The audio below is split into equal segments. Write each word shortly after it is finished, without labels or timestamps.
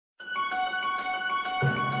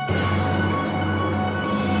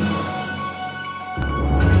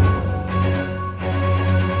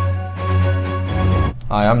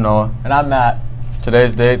Hi, I'm Noah. And I'm Matt.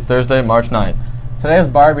 Today's date, Thursday, March 9th. Today is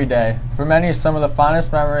Barbie Day. For many, some of the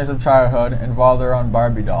fondest memories of childhood involve their own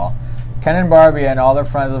Barbie doll. Ken and Barbie and all their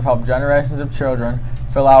friends have helped generations of children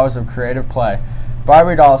fill hours of creative play.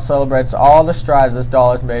 Barbie Doll celebrates all the strides this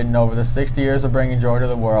doll has made in over the 60 years of bringing joy to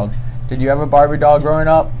the world. Did you have a Barbie doll growing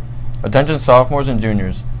up? Attention sophomores and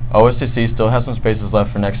juniors. OSCC still has some spaces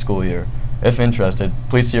left for next school year. If interested,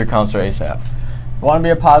 please see your counselor ASAP. Want to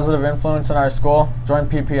be a positive influence in our school? Join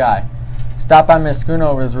PPI. Stop by Ms.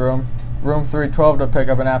 Schoonover's room 312 to pick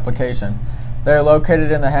up an application. They are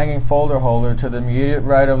located in the hanging folder holder to the immediate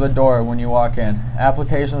right of the door when you walk in.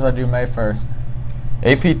 Applications are due May 1st.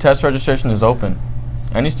 AP test registration is open.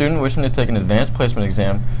 Any student wishing to take an advanced placement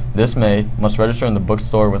exam this May must register in the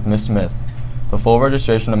bookstore with Ms. Smith. The full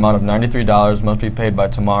registration amount of $93 must be paid by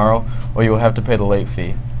tomorrow, or you will have to pay the late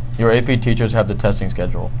fee. Your AP teachers have the testing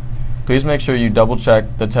schedule. Please make sure you double check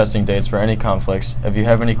the testing dates for any conflicts. If you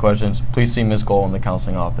have any questions, please see Ms. Gohl in the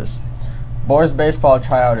counseling office. Boys baseball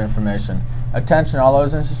tryout information. Attention all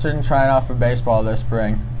those interested in trying out for baseball this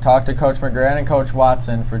spring. Talk to Coach McGran and Coach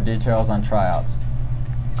Watson for details on tryouts.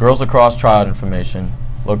 Girls lacrosse tryout information.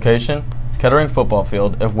 Location, Kettering football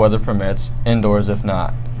field if weather permits, indoors if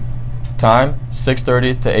not. Time,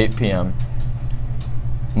 6:30 to 8 p.m.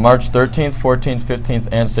 March 13th, 14th, 15th,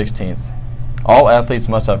 and 16th. All athletes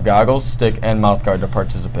must have goggles, stick, and mouthguard to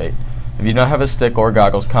participate. If you don't have a stick or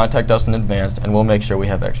goggles, contact us in advance and we'll make sure we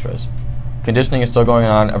have extras. Conditioning is still going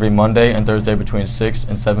on every Monday and Thursday between 6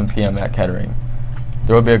 and 7 p.m. at Kettering.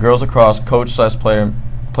 There will be a girls lacrosse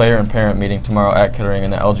coach/player and parent meeting tomorrow at Kettering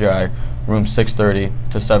in the LGI room 6:30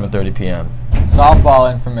 to 7:30 p.m.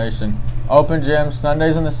 Softball information. Open gym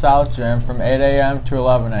Sundays in the South Gym from 8 a.m. to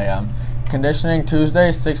 11 a.m. Conditioning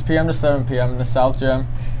Tuesdays 6 p.m. to 7 p.m. in the South Gym.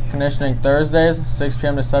 Conditioning Thursdays 6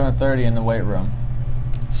 p.m. to 7:30 in the weight room.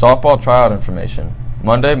 Softball tryout information.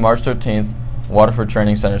 Monday, March 13th, Waterford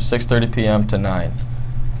Training Center 6:30 p.m. to 9.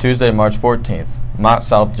 Tuesday, March 14th, Mott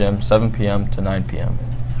South Gym 7 p.m. to 9 p.m.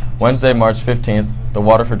 Wednesday, March 15th, the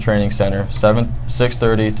Waterford Training Center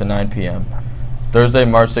 6:30 to 9 p.m. Thursday,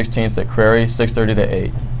 March 16th at Crary 6:30 to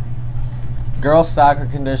 8. Girls soccer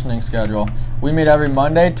conditioning schedule. We meet every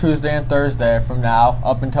Monday, Tuesday, and Thursday from now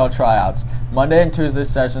up until tryouts. Monday and Tuesday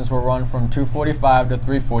sessions will run from 2:45 to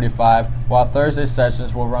 3:45, while Thursday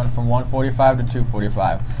sessions will run from 1:45 to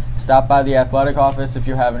 2:45. Stop by the athletic office if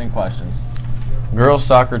you have any questions. Girls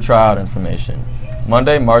soccer tryout information.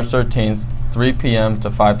 Monday, March 13th, 3 p.m.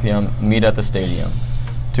 to 5 p.m. meet at the stadium.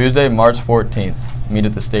 Tuesday, March 14th, meet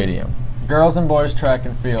at the stadium. Girls and boys track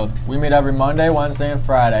and field. We meet every Monday, Wednesday, and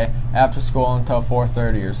Friday after school until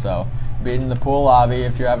 4:30 or so. Meet in the pool lobby.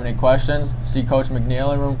 If you have any questions, see Coach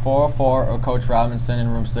McNeil in room 404 or Coach Robinson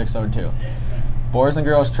in room 602. Boys and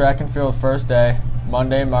girls track and field first day,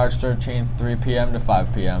 Monday, March 13th, 3 p.m. to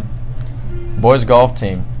 5 p.m. Boys golf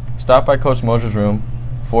team. Stop by Coach Moser's room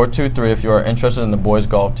 423 if you are interested in the boys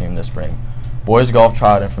golf team this spring. Boys golf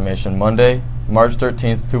tryout information Monday, March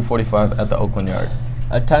 13th, 2:45 at the Oakland Yard.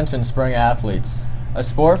 Attention spring athletes. A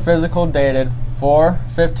sport physical dated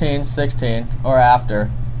 4/15/16 or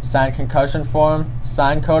after, signed concussion form,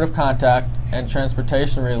 signed code of contact, and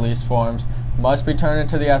transportation release forms must be turned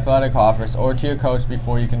into the athletic office or to your coach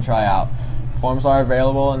before you can try out. Forms are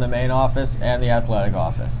available in the main office and the athletic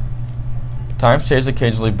office. Times change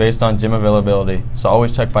occasionally based on gym availability, so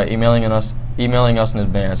always check by emailing us in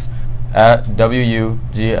advance at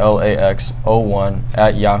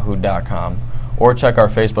wuglax01@yahoo.com or check our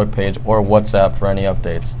Facebook page or WhatsApp for any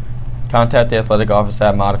updates. Contact the athletic office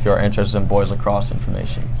at Mott if you are interested in boys lacrosse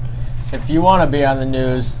information. If you want to be on the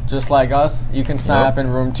news just like us, you can sign up in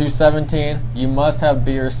room 217. You must have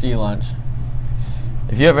B or C lunch.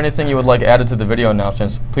 If you have anything you would like added to the video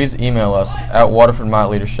announcements, please email us at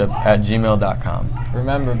waterfordmottleadership@gmail.com.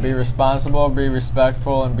 Remember, be responsible, be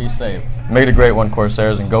respectful, and be safe. Make it a great one,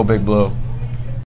 Corsairs, and go Big Blue.